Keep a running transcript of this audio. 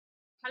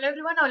Hello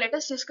everyone, now let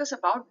us discuss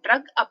about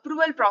drug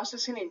approval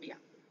process in India.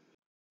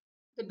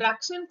 The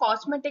Drugs and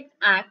Cosmetics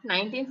Act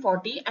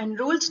 1940 and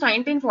Rules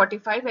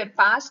 1945 were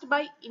passed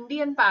by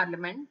Indian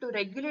Parliament to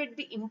regulate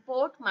the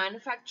import,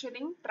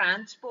 manufacturing,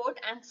 transport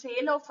and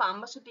sale of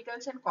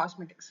pharmaceuticals and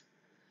cosmetics.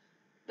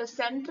 The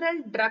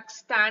Central Drugs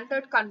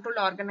Standard Control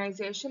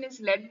Organization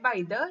is led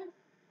by the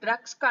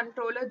Drugs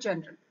Controller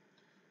General.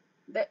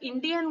 The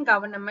Indian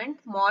government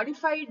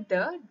modified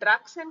the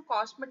Drugs and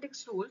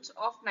Cosmetics Rules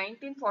of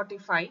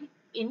 1945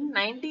 in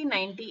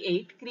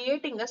 1998,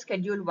 creating a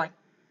Schedule Y.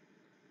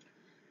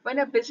 When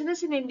a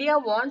business in India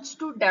wants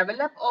to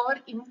develop or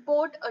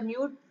import a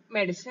new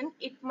medicine,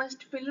 it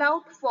must fill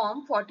out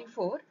Form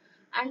 44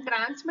 and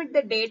transmit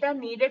the data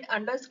needed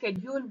under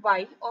Schedule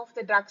Y of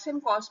the Drugs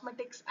and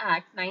Cosmetics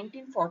Act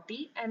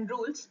 1940 and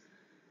Rules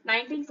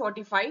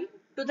 1945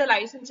 to the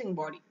licensing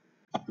body.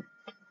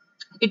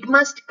 It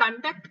must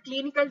conduct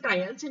clinical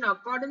trials in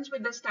accordance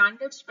with the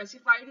standards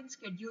specified in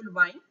Schedule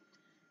Y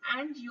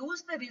and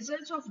use the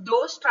results of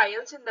those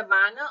trials in the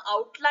manner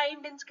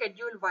outlined in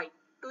Schedule Y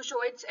to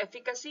show its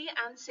efficacy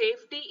and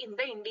safety in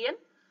the Indian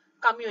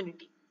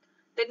community.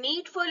 The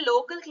need for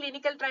local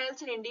clinical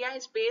trials in India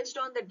is based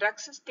on the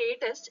drug's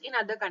status in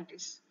other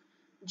countries.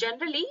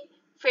 Generally,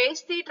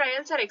 phase 3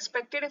 trials are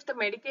expected if the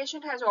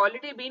medication has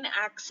already been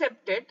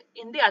accepted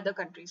in the other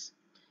countries.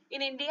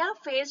 In India,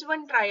 phase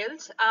 1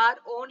 trials are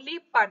only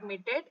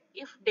permitted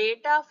if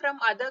data from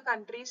other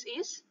countries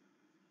is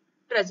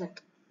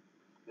present.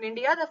 In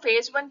India, the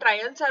phase 1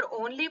 trials are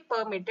only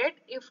permitted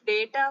if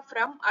data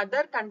from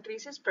other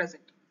countries is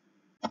present.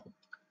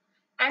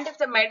 And if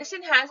the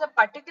medicine has a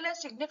particular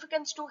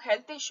significance to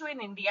health issue in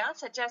India,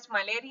 such as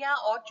malaria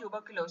or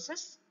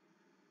tuberculosis,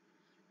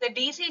 the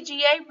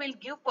DCGI will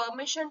give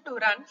permission to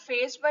run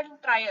phase 1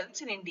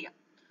 trials in India.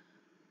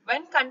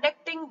 When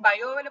conducting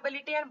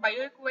bioavailability and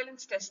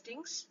bioequivalence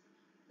testings,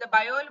 the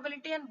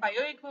bioavailability and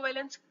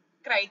bioequivalence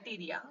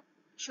criteria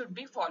should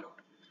be followed.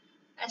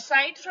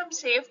 Aside from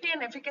safety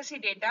and efficacy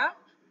data,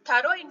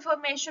 thorough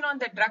information on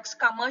the drug's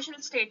commercial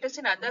status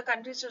in other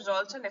countries is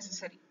also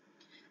necessary.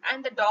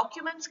 And the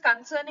documents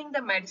concerning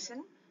the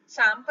medicine,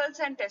 samples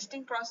and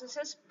testing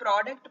processes,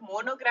 product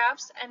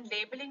monographs and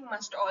labeling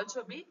must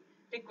also be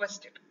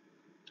requested.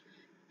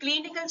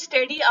 Clinical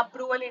study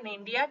approval in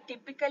India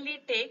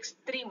typically takes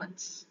 3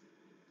 months.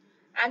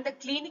 And the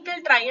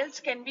clinical trials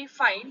can be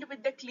filed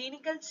with the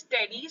Clinical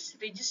Studies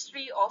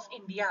Registry of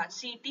India,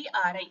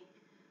 CTRI.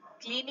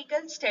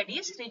 Clinical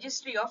Studies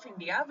Registry of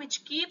India,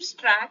 which keeps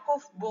track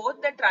of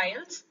both the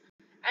trials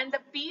and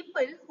the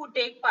people who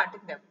take part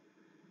in them.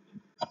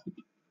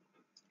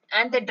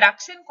 And the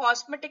Drugs and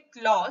Cosmetic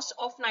Laws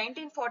of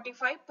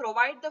 1945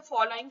 provide the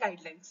following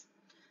guidelines.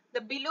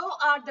 The below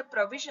are the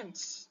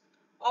provisions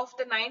of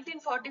the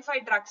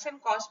 1945 Drugs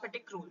and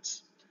Cosmetic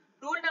Rules.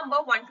 Rule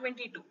number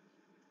 122.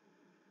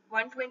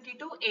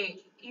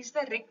 122A is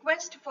the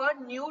request for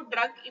new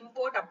drug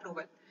import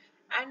approval,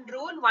 and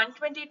Rule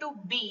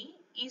 122B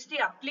is the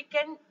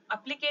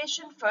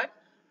application for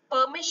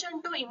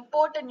permission to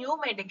import a new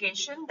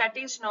medication that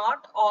is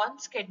not on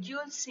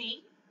Schedule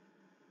C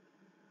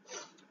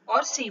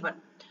or C1,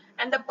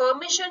 and the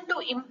permission to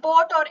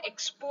import or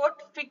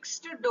export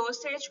fixed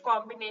dosage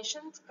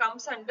combinations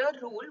comes under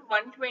Rule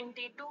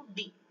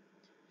 122D.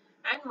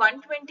 And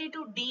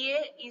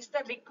 122DA is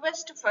the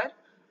request for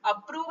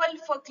approval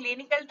for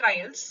clinical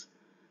trials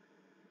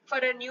for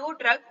a new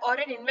drug or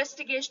an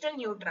investigational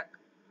new drug.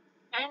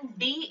 And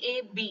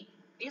DAB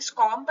is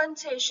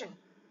compensation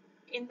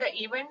in the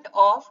event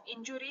of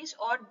injuries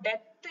or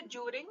death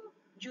during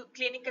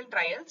clinical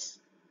trials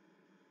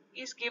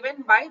is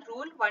given by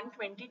Rule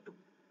 122.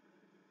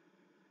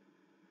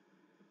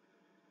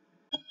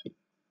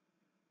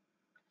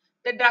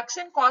 The Drugs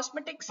and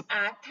Cosmetics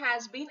Act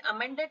has been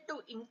amended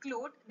to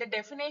include the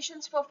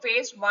definitions for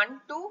phase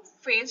 1 to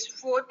phase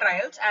 4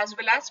 trials as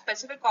well as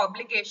specific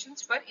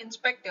obligations for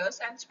inspectors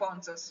and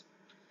sponsors.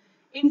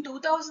 In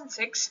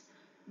 2006,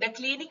 the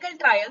clinical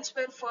trials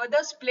were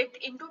further split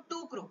into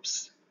two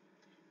groups.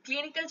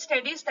 Clinical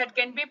studies that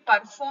can be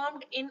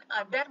performed in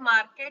other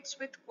markets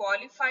with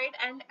qualified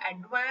and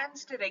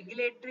advanced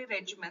regulatory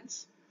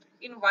regimens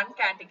in one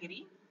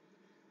category,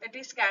 that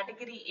is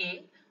category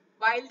A,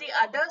 while the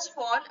others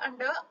fall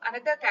under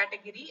another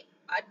category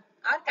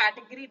are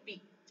category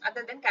B,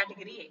 other than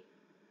category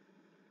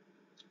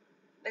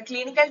A. The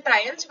clinical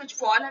trials which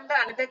fall under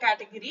another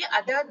category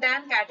other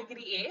than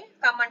category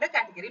A come under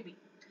category B.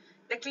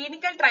 The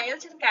clinical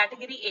trials in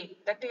category A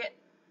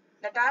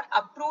that are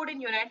approved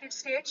in United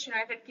States,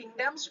 United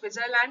Kingdom,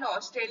 Switzerland,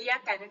 Australia,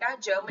 Canada,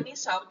 Germany,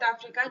 South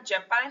Africa,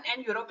 Japan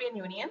and European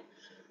Union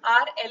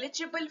are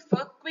eligible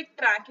for quick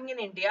tracking in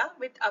India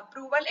with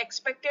approval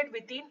expected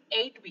within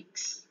 8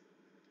 weeks.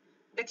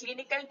 The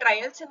clinical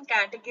trials in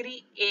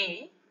category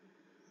A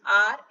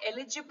are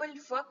eligible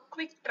for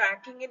quick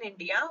tracking in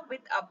India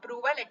with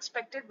approval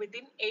expected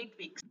within 8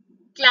 weeks.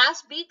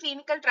 Class B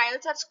clinical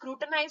trials are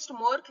scrutinized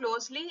more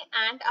closely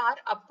and are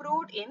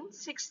approved in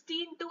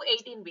 16 to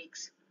 18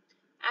 weeks.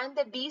 And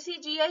the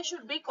DCGI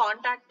should be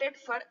contacted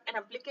for an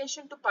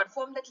application to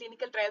perform the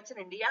clinical trials in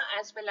India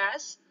as well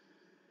as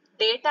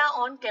data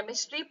on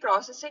chemistry,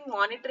 processing,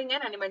 monitoring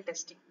and animal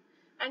testing.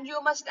 And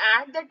you must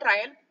add the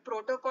trial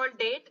protocol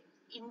date,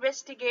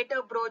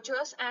 investigator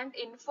brochures and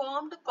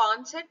informed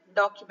consent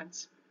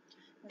documents.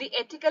 The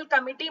ethical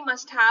committee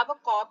must have a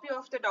copy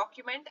of the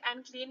document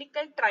and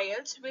clinical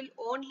trials will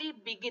only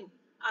begin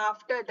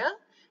after the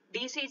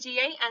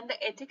DCGI and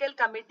the ethical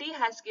committee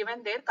has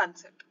given their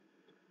consent.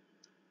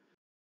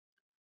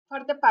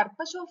 For the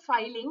purpose of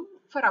filing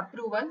for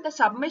approval, the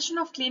submission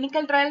of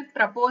clinical trial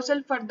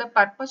proposal for the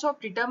purpose of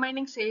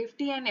determining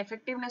safety and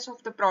effectiveness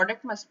of the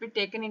product must be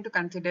taken into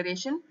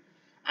consideration,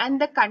 and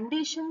the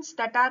conditions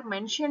that are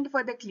mentioned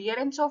for the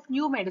clearance of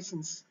new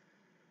medicines,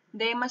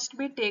 they must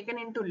be taken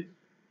into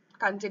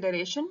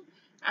consideration,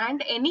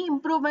 and any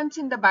improvements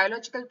in the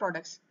biological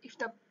products. If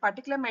the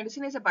particular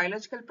medicine is a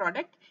biological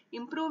product,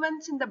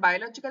 improvements in the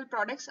biological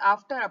products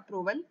after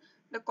approval,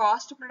 the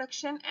cost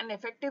production and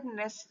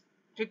effectiveness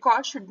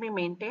record should be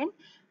maintained.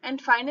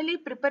 And finally,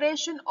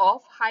 preparation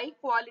of high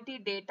quality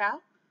data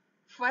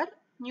for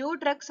new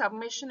drug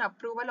submission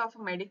approval of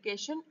a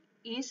medication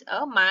is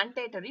a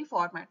mandatory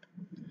format.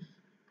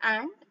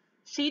 And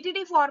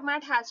CTD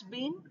format has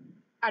been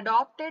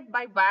adopted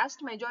by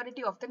vast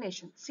majority of the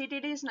nation.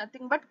 CTD is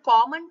nothing but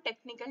common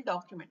technical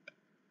document.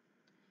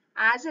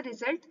 As a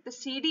result, the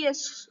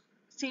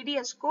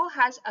CDSCO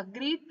has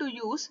agreed to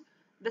use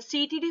the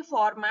CTD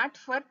format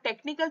for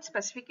technical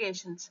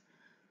specifications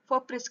for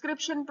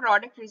prescription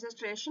product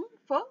registration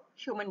for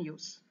human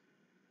use.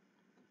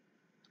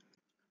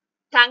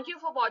 Thank you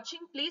for watching.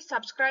 Please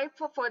subscribe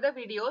for further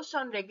videos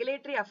on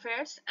regulatory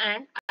affairs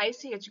and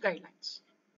ICH guidelines.